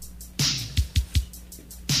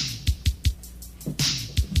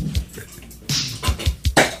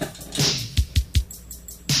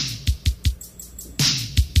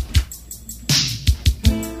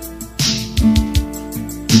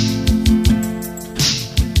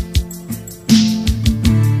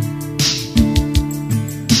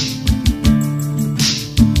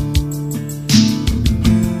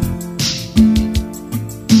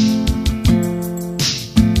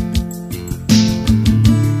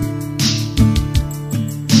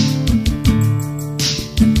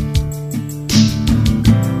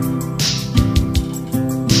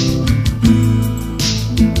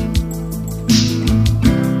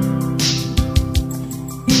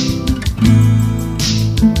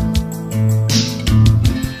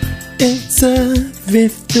 It's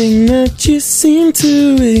everything that you seem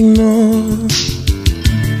to ignore.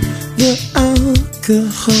 The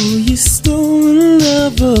alcohol you stole and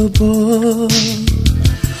never bought.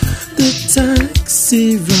 The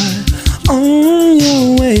taxi ride on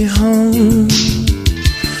your way home.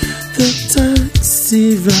 The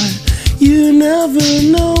taxi ride, you never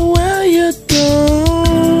know where you're going.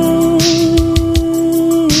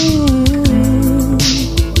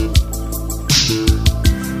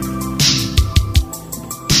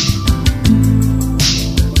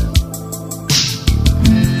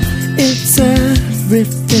 It's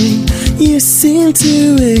everything you seem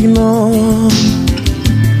to ignore.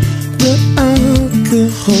 The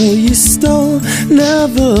alcohol you stole,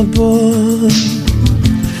 never bought.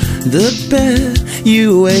 The bed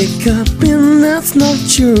you wake up in, that's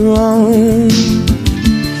not your own.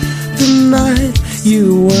 The night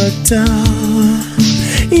you worked out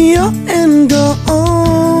your end gone.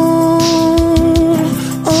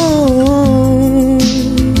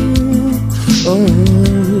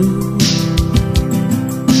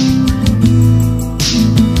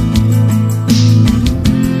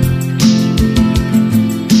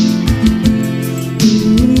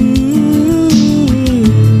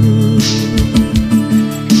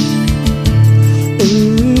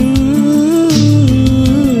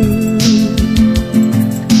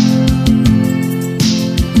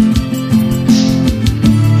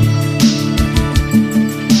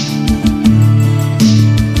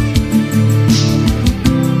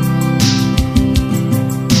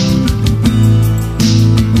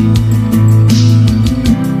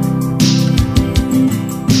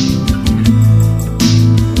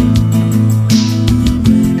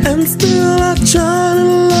 And still I try to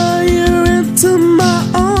lure you into my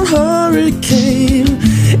own hurricane.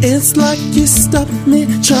 It's like you stopped me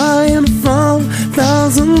trying from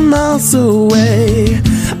 1,000 miles away.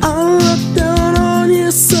 I look down on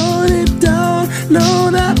you so deep down,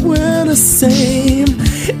 know that we're the same.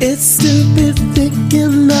 It's stupid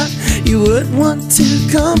thinking that you would want to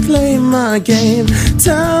come play my game.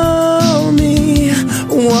 Tell me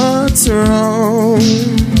what's wrong.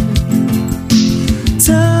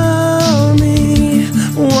 Tell me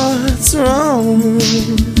what's wrong.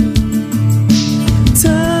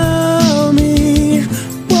 Tell me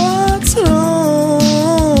what's wrong.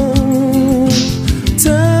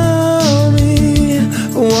 Tell me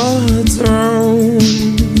what's wrong.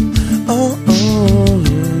 Oh,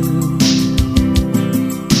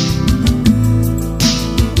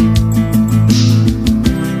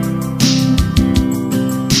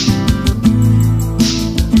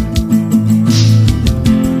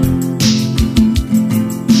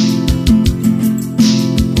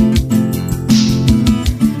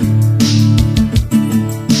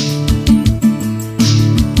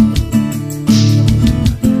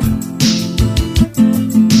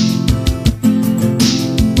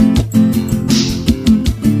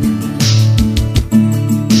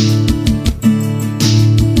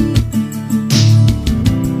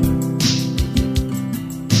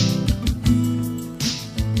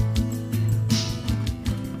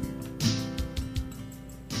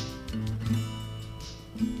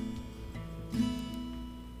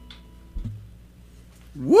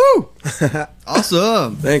 Woo!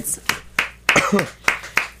 Awesome. Thanks.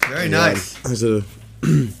 Very nice. I should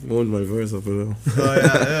have warmed my voice up a little.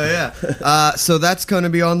 Yeah. So that's going to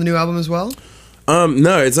be on the new album as well?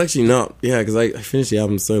 No, it's actually not. Yeah, because I finished the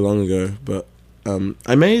album so long ago. But I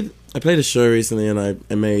played a show recently, and I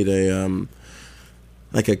made a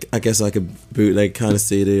I guess a bootleg kind of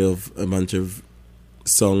CD of a bunch of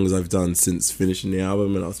songs I've done since finishing the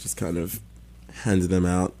album, and I was just kind of handing them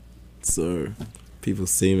out so people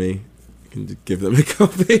see me. I can give them a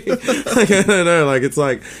copy. Like, I don't know, like it's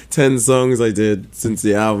like 10 songs I did since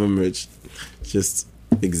the album, which just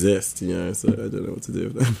exist, so I don't know what to do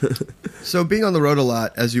with them. So being on the road a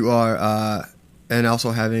lot, as you are, and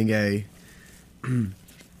also having a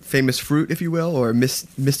famous fruit, if you will, or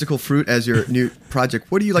mystical fruit as your new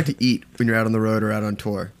project, what do you like to eat when you're out on the road or out on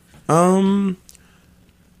tour?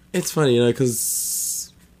 It's funny,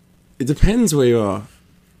 because it depends where you are.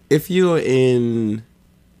 If you're in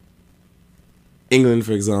England,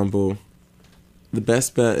 for example, the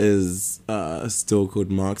best bet is a store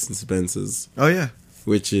called Marks and Spencer's. Oh yeah,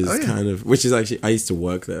 which is which is actually, I used to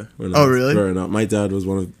work there when I was really? growing up. My dad was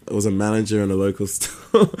was a manager in a local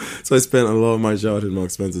store, so I spent a lot of my childhood in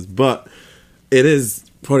Marks and Spencer's. But it is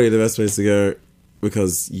probably the best place to go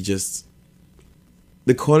because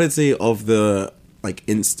the quality of the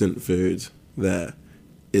instant food there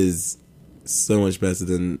is so much better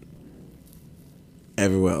than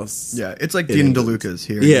everywhere else. Yeah, it's like Dean DeLuca's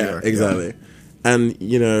here in New York. Exactly. Yeah. And,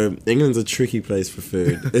 England's a tricky place for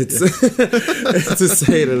food. It's to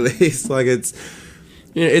say the least.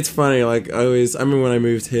 It's funny. I remember when I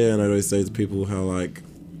moved here and I'd always say to people how,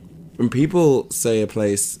 when people say a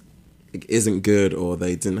place isn't good or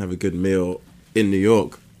they didn't have a good meal in New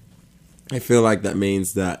York, I feel like that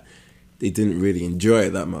means that they didn't really enjoy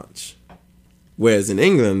it that much. Whereas in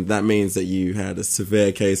England, that means that you had a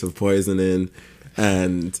severe case of poisoning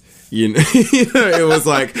and it was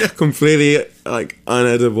completely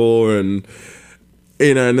unedible and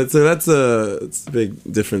and so it's a big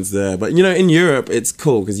difference there. But in Europe it's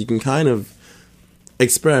cool because you can kind of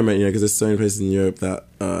experiment, because there's so many places in Europe that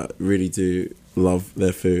really do love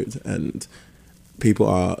their food, and people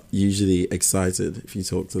are usually excited if you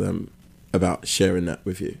talk to them about sharing that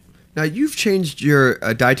with you. Now, you've changed your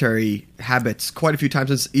dietary habits quite a few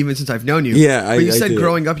times, even since I've known you. Yeah, but you said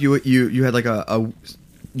growing up you had a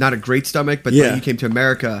not a great stomach, but then you came to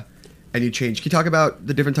America and you changed. Can you talk about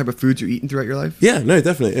the different type of foods you're eating throughout your life? Yeah, no,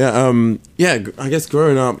 definitely. Yeah, I guess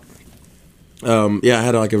growing up, I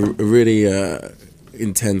had a really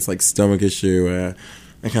intense stomach issue where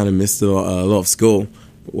I kind of missed a lot of school,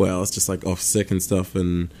 where I was just off sick and stuff,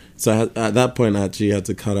 and so at that point I actually had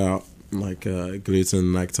to cut out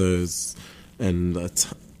gluten, lactose, and a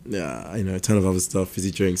ton of other stuff,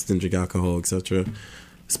 fizzy drinks, didn't drink alcohol, etc.,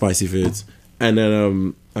 spicy foods. And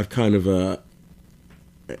then I've kind of I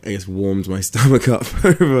guess warmed my stomach up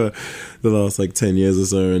over the last 10 years or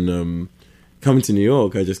so, and coming to New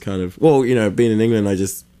York I just kind of, being in England I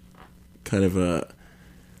just kind of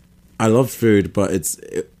I love food, but it's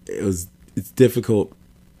difficult,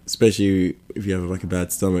 especially if you have a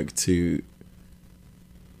bad stomach, to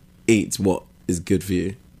eat what is good for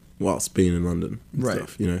you whilst being in London and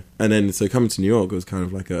stuff, and then so coming to New York, it was kind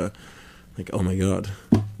of oh my god,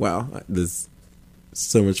 wow, there's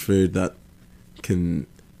so much food that I can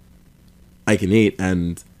eat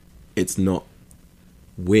and it's not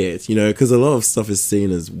weird, because a lot of stuff is seen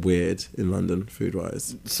as weird in London food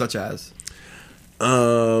wise, such as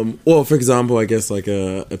well, for example, I guess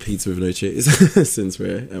a pizza with no cheese since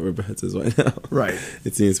we're at Roberta's right now, right?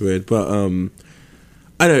 It seems weird, but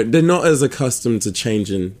I don't know, they're not as accustomed to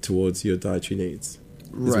changing towards your dietary needs,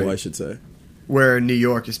 is what I should say. Where in New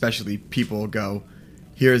York, especially, people go,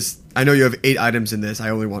 I know you have 8 items in this,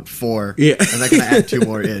 I only want 4. Yeah. And I can add 2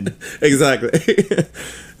 more in. Exactly.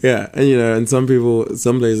 Yeah. And, and some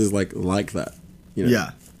places like that.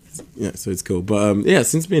 Yeah. Yeah, so it's cool. But,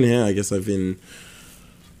 since being here, I guess I've been,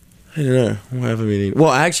 I don't know, what have I been eating?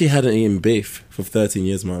 Well, I actually hadn't eaten beef for 13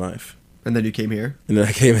 years of my life. And then you came here? And then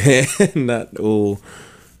I came here, and that all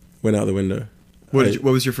went out the window. What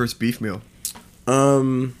was your first beef meal?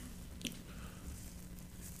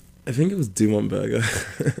 I think it was Dumont Burger.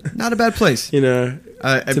 Not a bad place.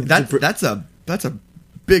 That's a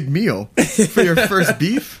big meal for your first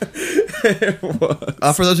beef. It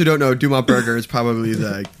was. For those who don't know, Dumont Burger is probably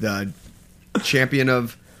the champion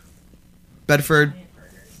of Bedford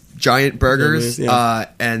giant burgers,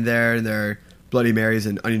 and their Bloody Marys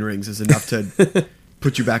and onion rings is enough to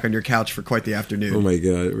put you back on your couch for quite the afternoon. Oh my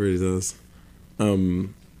god, it really does. It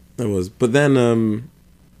was, but then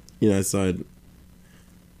I started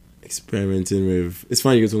experimenting with. It's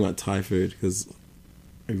funny you're talking about Thai food because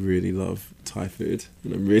I really love Thai food,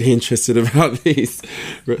 and I'm really interested about these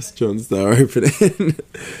restaurants that are opening.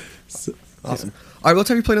 So, awesome. All right, let's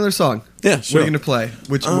have you play another song. Yeah, sure. What are you going to play?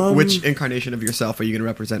 Which incarnation of yourself are you going to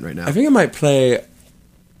represent right now? I think I might play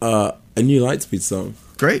a new Lightspeed song.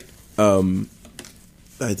 Great.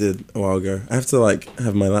 I did a while ago. I have to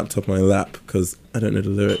have my laptop on my lap because I don't know the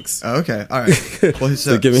lyrics. Oh, okay, all right. Well,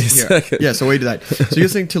 so give me a second. Yeah, so wait to that. So you're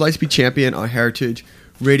listening to Lightspeed Champion on Heritage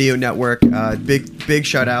Radio Network. Big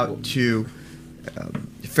shout out to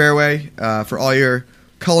Fairway for all your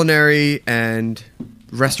culinary and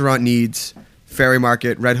restaurant needs. Ferry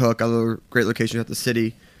Market, Red Hook, other great locations at the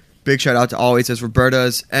city. Big shout out to Always as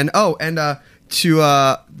Roberta's. And to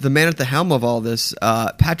the man at the helm of all this,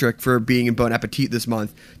 Patrick, for being in Bon Appetit this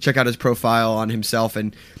month. Check out his profile on himself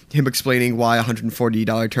and him explaining why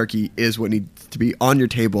 $140 turkey is what needs to be on your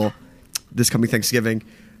table this coming Thanksgiving.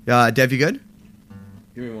 Dev, you good?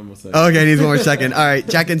 Give me one more second. Okay, I need one more second. All right,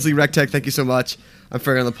 Jack Inslee, RecTech, thank you so much. I'm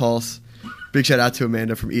Finger on the Pulse. Big shout out to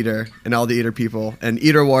Amanda from Eater and all the Eater people. And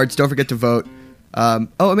Eater Awards, don't forget to vote.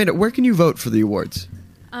 Amanda, where can you vote for the awards?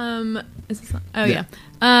 Yeah.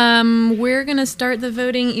 We're going to start the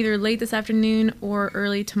voting either late this afternoon or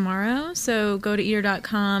early tomorrow. So go to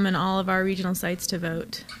eater.com and all of our regional sites to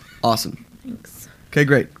vote. Awesome. Thanks. Okay,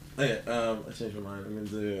 great. Okay, I changed my mind. I'm going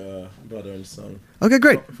to do Blood Orange song. Okay,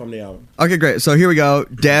 great. From the album. Okay, great. So here we go.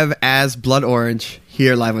 Dev as Blood Orange,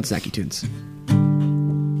 here live on Snacky Tunes.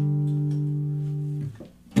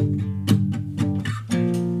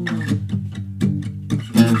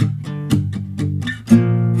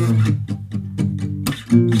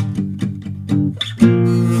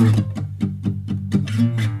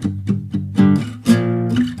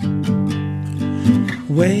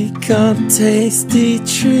 Wake up, tasty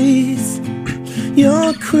trees.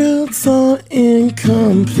 Your quilts are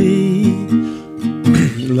incomplete.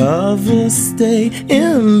 Lovers stay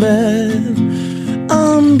in bed.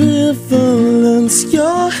 Ambivalence,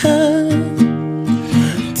 your head.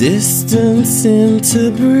 Distance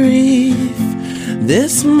into brief.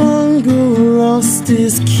 This mongrel lost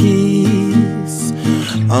his keys.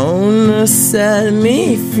 Owner set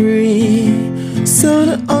me free. So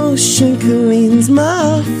the ocean cleans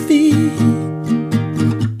my feet.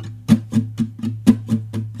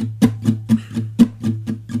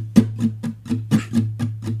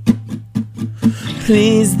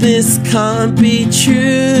 Please, this can't be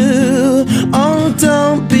true. Oh,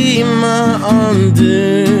 don't be my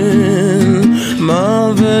undoing.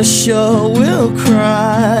 Mother sure will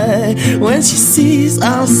cry when she sees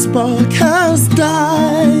our spark has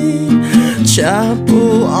died.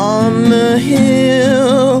 Chapel on the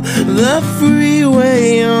hill, the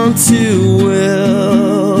freeway onto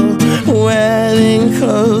Will. Wedding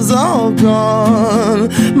clothes all gone,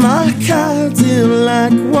 my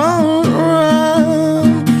Cadillac won't run.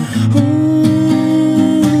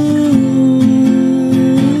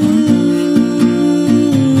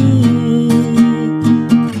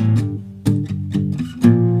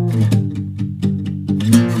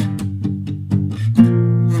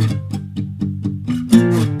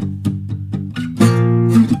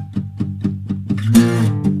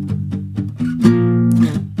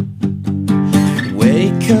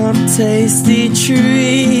 Tasty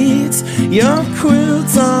treats, your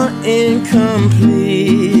quilts are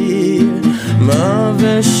incomplete.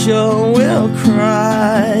 Mother sure will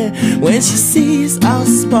cry when she sees our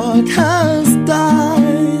spark has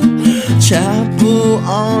died. Chapel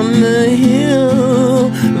on the hill,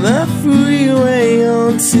 the freeway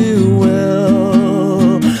onto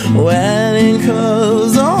Will. Wedding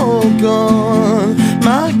clothes all gone,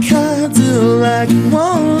 my Cadillac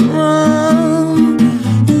won't run.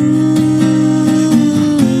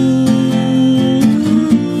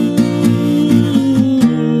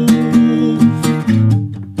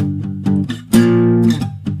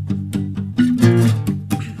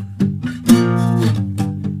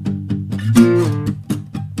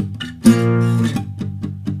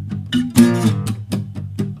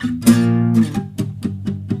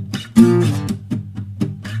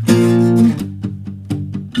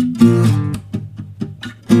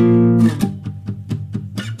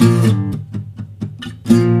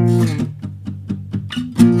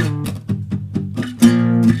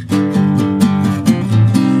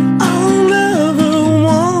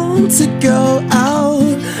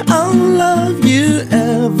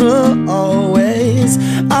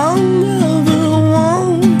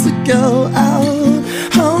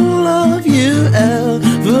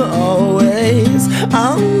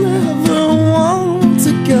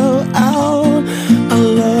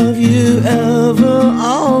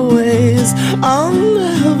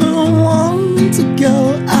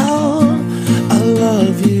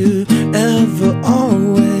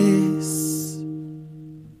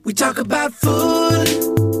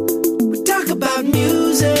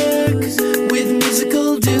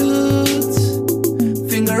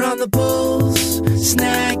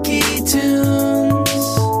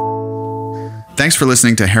 Thanks for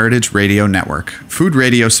listening to Heritage Radio Network, food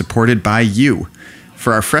radio supported by you.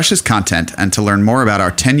 For our freshest content and to learn more about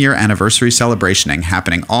our 10-year anniversary celebrationing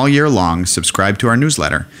happening all year long, subscribe to our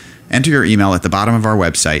newsletter. Enter your email at the bottom of our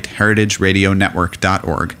website,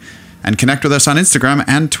 heritageradionetwork.org, and connect with us on Instagram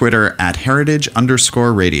and Twitter at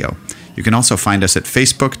heritage_radio. You can also find us at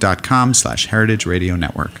facebook.com/Heritage Radio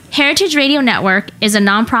Network. Heritage Radio Network is a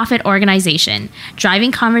nonprofit organization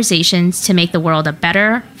driving conversations to make the world a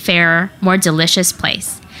better, fairer, more delicious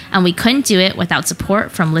place. And we couldn't do it without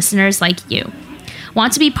support from listeners like you.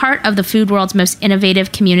 Want to be part of the food world's most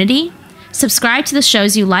innovative community? Subscribe to the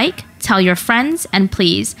shows you like, tell your friends, and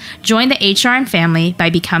please join the HRN family by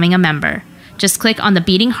becoming a member. Just click on the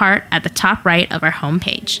beating heart at the top right of our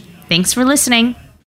homepage. Thanks for listening.